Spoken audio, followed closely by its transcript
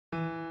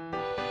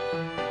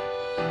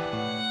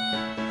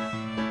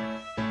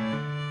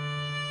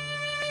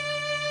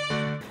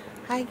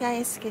Hi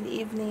guys, good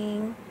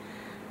evening.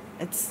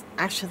 It's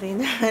actually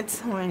not,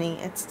 it's morning.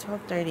 It's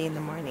 12:30 in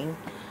the morning.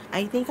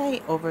 I think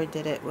I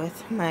overdid it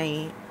with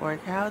my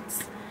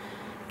workouts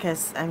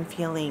because I'm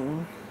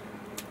feeling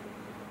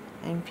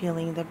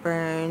the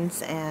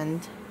burns,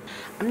 and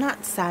I'm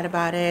not sad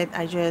about it.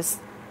 It's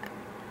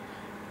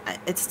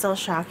still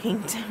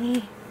shocking to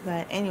me.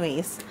 But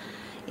anyways,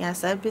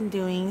 yes, I've been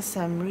doing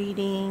some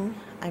reading.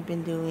 I've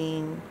been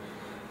doing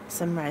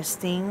some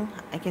resting.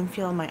 I can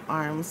feel my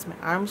arms. My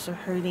arms are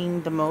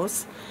hurting the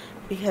most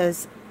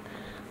because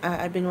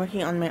I've been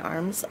working on my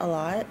arms a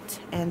lot,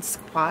 and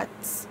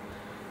squats.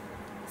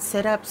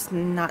 Sit-ups,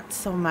 not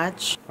so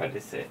much. What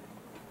is it?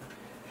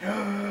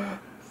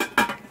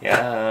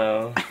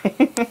 Yo.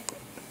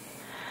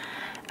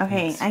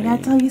 Okay, I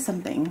gotta tell you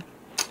something.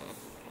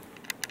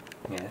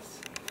 Yes.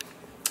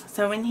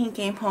 So when he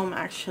came home,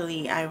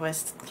 actually, I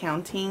was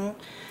counting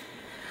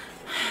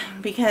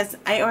because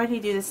I already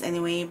do this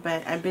anyway,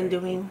 but I've been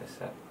doing...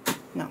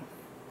 No.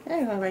 There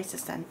you go, rice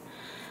is done.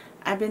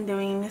 I've been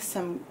doing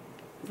some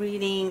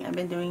reading. I've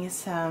been doing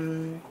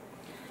some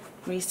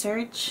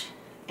research.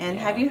 And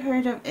have you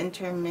heard of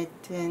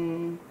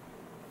intermittent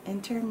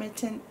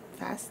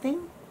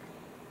fasting?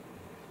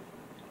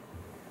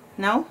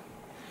 No?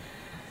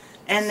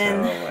 And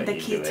then the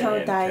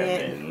keto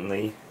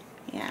diet.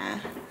 Yeah.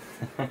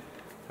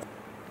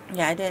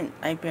 Yeah,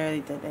 I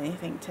barely did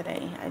anything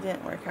today. I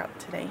didn't work out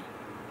today.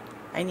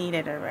 I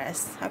needed a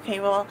rest. Okay,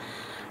 well,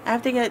 I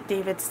have to get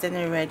David's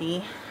dinner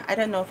ready. I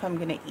don't know if I'm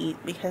gonna eat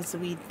because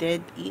we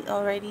did eat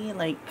already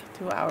like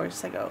 2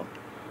 hours ago.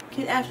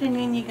 Good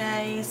afternoon, you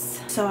guys.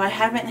 So I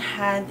haven't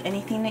had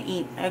anything to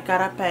eat. I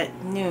got up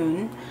at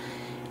noon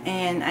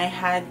and I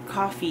had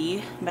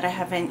coffee, but I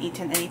haven't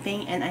eaten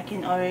anything, and I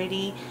can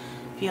already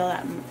feel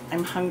that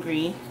I'm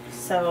hungry.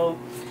 So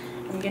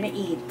I'm gonna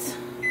eat.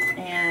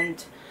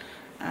 And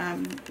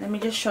let me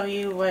just show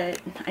you what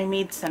I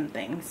made.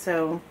 Something.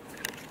 So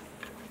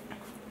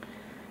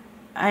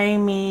I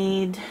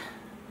made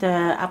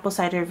the apple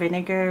cider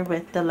vinegar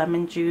with the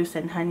lemon juice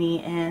and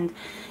honey and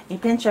a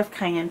pinch of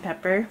cayenne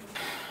pepper.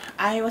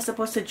 I was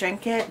supposed to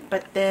drink it,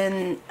 but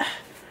then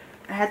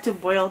I had to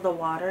boil the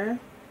water.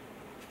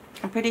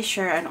 I'm pretty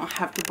sure I don't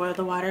have to boil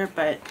the water,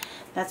 but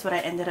that's what I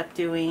ended up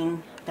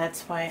doing.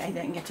 That's why I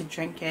didn't get to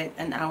drink it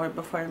an hour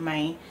before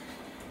my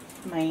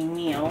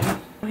meal.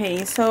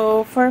 Okay,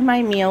 so for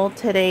my meal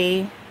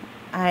today,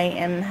 I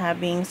am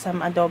having some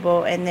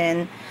adobo, and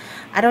then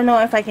I don't know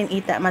if I can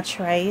eat that much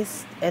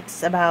rice.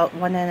 It's about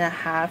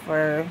 1.5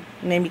 or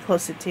maybe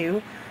close to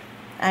 2.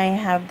 I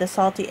have the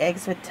salty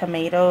eggs with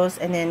tomatoes,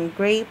 and then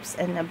grapes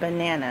and a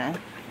banana.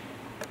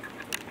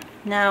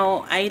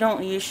 Now, I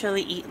don't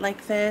usually eat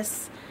like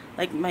this,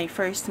 like my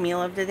first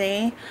meal of the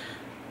day,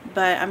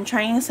 but I'm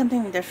trying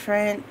something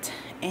different.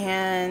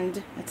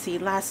 And let's see,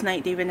 last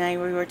night Dave and I,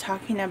 we were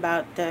talking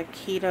about the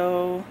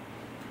keto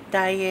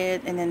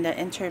diet and then the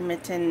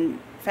intermittent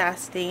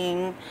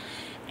fasting,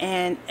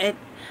 and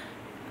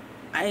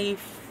I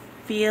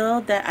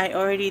feel that I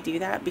already do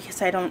that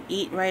because I don't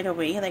eat right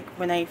away. Like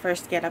when I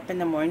first get up in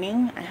the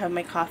morning, I have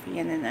my coffee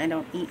and then I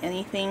don't eat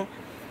anything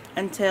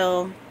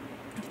until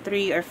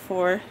 3 or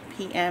 4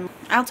 p.m.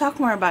 I'll talk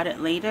more about it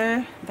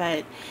later,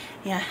 but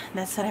yeah,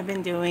 that's what I've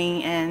been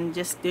doing, and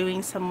just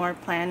doing some more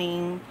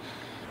planning.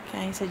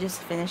 Guys, I just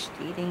finished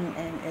eating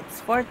and it's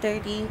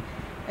 4:30.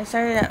 I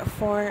started at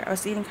 4. I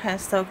was eating kind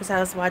of slow because I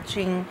was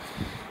watching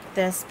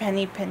this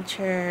penny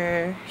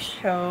pincher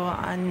show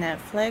on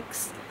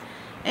Netflix.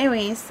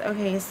 Anyways,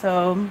 okay,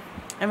 so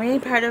I'm really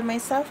proud of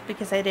myself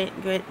because I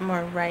didn't get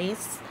more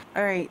rice.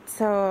 Alright,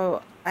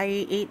 so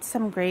I ate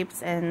some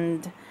grapes,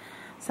 and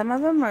some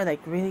of them are like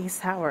really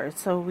sour.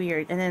 It's so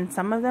weird. And then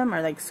some of them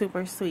are like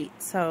super sweet.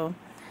 So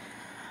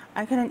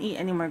I couldn't eat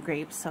any more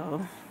grapes,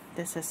 so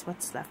this is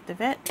what's left of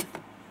it.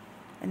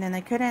 And then I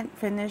couldn't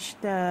finish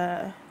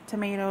the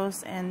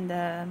tomatoes and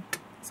the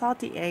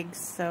salty eggs,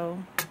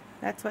 so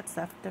that's what's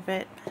left of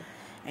it.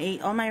 I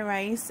ate all my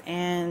rice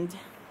and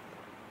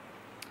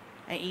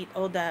I ate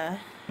all the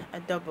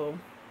adobo.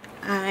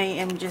 I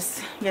am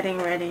just getting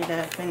ready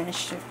to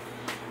finish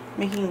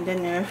making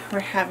dinner. We're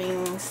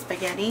having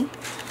spaghetti,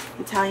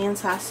 Italian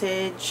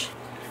sausage,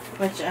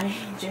 which I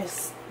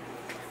just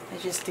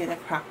did a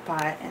crock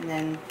pot, and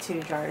then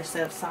 2 jars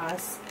of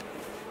sauce.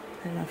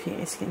 I don't know if you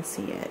guys can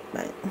see it,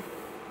 but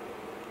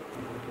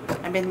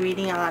I've been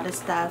reading a lot of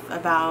stuff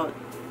about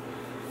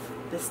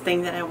this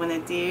thing that I want to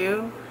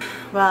do.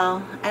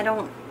 Well, I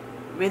don't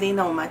really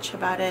know much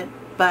about it,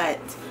 but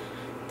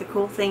the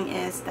cool thing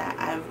is that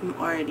I'm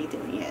already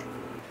doing it.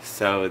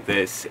 So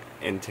this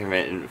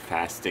intermittent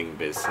fasting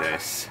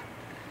business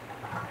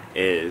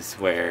is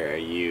where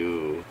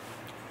you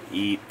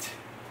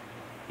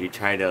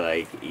try to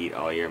like eat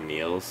all your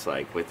meals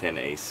like within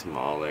a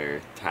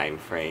smaller time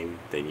frame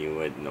than you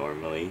would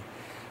normally.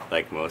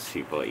 Like most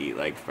people eat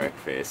like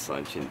breakfast,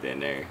 lunch, and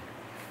dinner,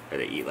 or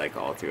they eat like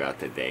all throughout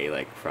the day,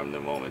 like from the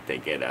moment they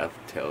get up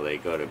till they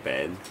go to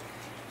bed.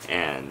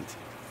 And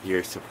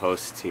you're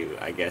supposed to,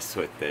 I guess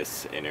with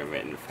this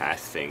intermittent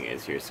fasting,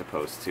 is you're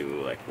supposed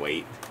to like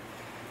wait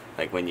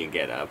like when you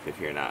get up, if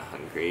you're not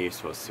hungry, you're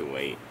supposed to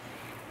wait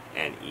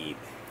and eat.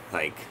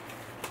 Like,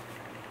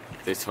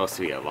 there's supposed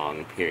to be a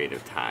long period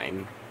of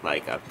time,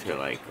 like up to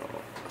like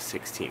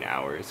 16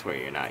 hours where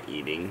you're not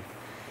eating,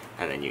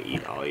 and then you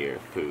eat all your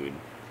food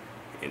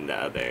in the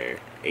other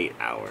 8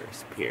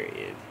 hours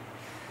period.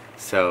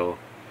 So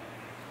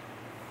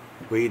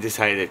we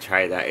decided to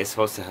try that. It's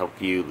supposed to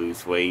help you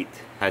lose weight.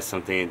 Has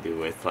something to do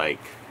with like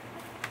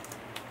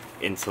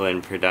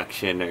insulin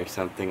production or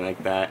something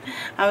like that.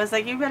 I was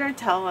like, you better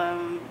tell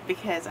them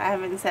because I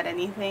haven't said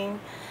anything.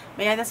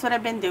 But yeah, that's what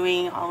I've been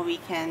doing all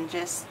weekend,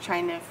 just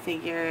trying to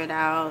figure it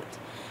out,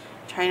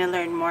 trying to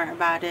learn more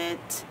about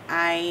it.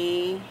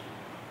 I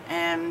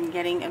am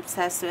getting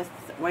obsessed with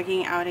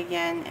working out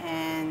again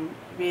and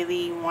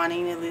really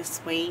wanting to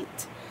lose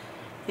weight.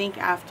 I think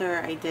after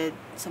I did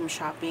some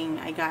shopping,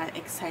 I got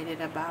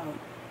excited about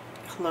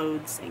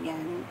clothes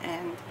again,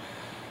 and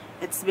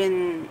it's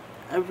been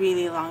a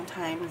really long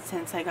time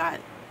since I got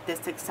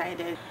this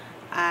excited.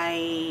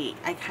 I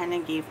kind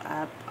of gave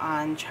up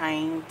on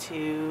trying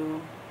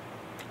to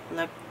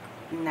look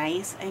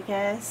nice, I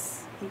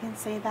guess you can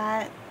say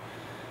that.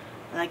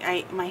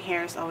 Like my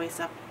hair is always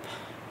up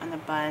on a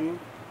bun,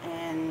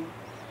 and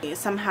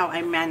somehow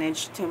I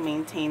managed to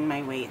maintain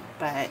my weight,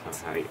 but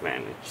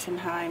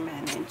somehow I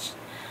managed.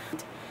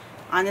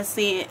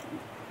 Honestly,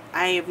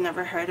 I've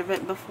never heard of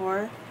it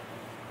before,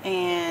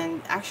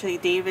 and actually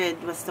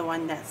David was the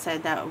one that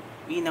said that,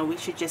 you know, we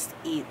should just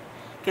eat,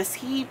 because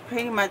he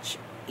pretty much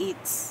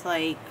eats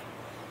like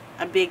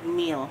a big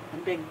meal, a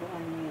big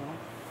one meal.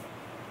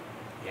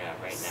 Yeah,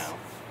 right now.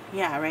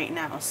 Yeah, right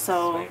now.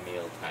 So it's my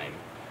meal time.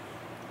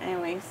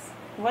 Anyways,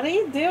 what are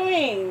you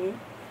doing?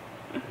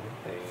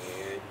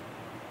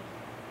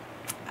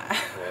 I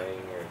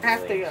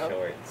have to go.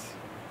 Shorts.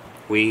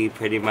 We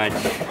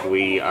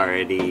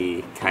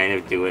already kind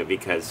of do it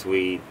because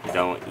we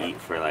don't eat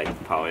for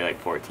like probably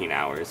like 14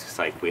 hours. It's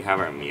like we have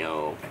our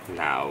meal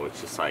now,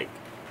 which is like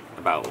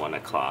about 1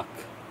 o'clock,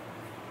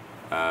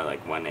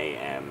 like 1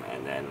 a.m.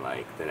 and then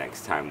like the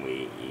next time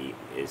we eat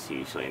is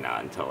usually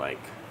not until like,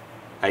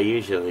 I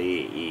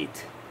usually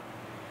eat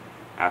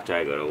after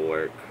I go to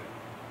work.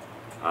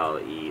 I'll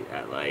eat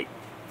at like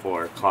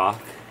 4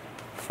 o'clock,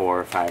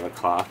 4 or 5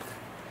 o'clock.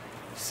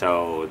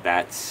 So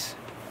that's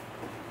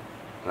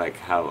like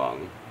how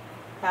long?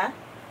 Huh?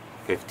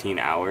 15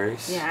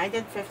 hours? Yeah, I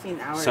did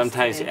 15 hours.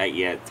 Sometimes today. I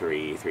eat at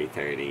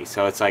 3:30.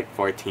 So it's like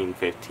 14,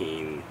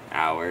 15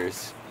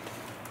 hours.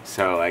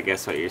 So I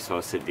guess what you're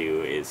supposed to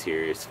do is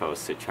you're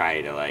supposed to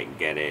try to like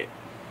get it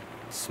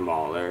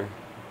smaller.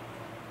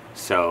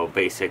 So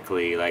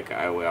basically, like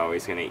we're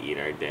always gonna eat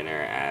our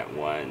dinner at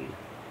 1,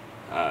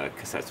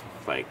 cause that's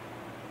like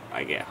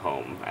I get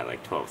home at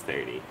like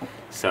 12:30.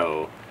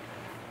 So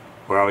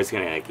we're always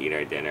gonna like eat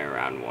our dinner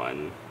around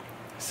 1.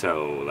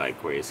 So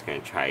like we're just gonna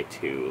try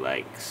to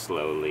like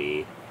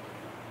slowly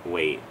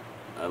wait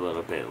a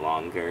little bit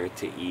longer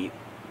to eat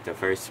the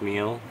first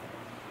meal.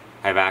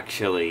 I've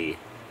actually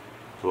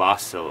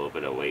lost a little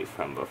bit of weight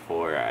from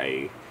before.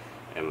 I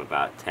am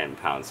about 10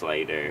 pounds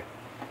lighter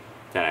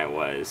than I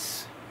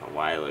was a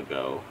while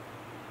ago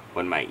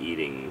when my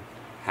eating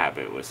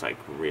habit was like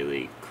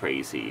really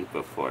crazy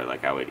before.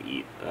 Like I would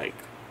eat like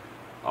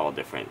all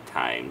different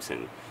times,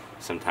 and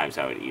sometimes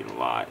I would eat a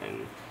lot,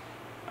 and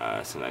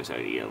sometimes I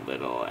would eat a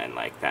little, and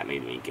like that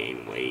made me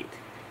gain weight.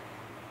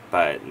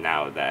 But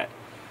now that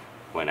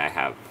when I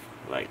have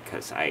like,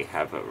 cause I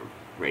have a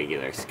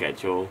regular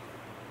schedule,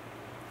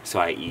 so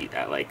I eat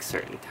at like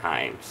certain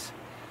times,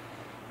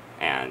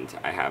 and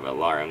I have a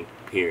long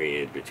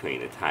period between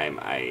the time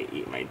I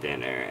eat my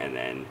dinner and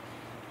then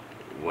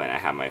when I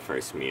have my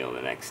first meal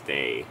the next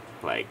day.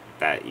 Like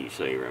that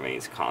usually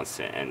remains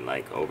constant, and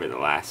like over the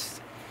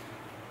last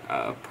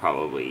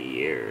probably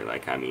year,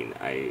 like I mean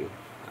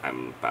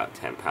I'm about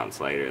 10 pounds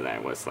lighter than I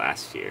was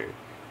last year,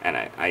 and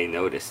I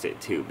noticed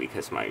it too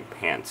because my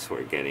pants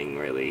were getting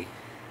really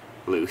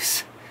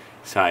loose,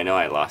 so I know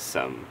I lost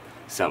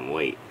some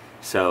weight.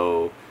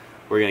 So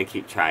we're gonna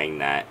keep trying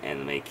that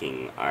and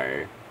making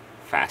our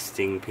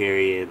fasting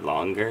period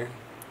longer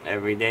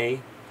every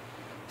day,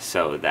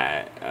 so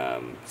that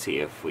see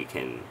if we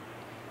can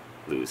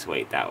lose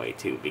weight that way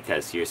too,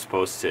 because you're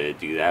supposed to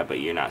do that, but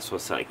you're not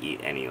supposed to like eat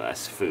any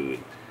less food.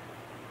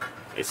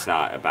 It's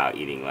not about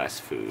eating less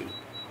food,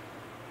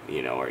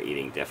 you know, or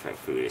eating different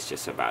food. It's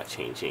just about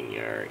changing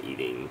your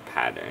eating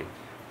pattern.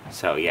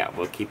 So yeah,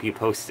 we'll keep you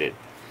posted.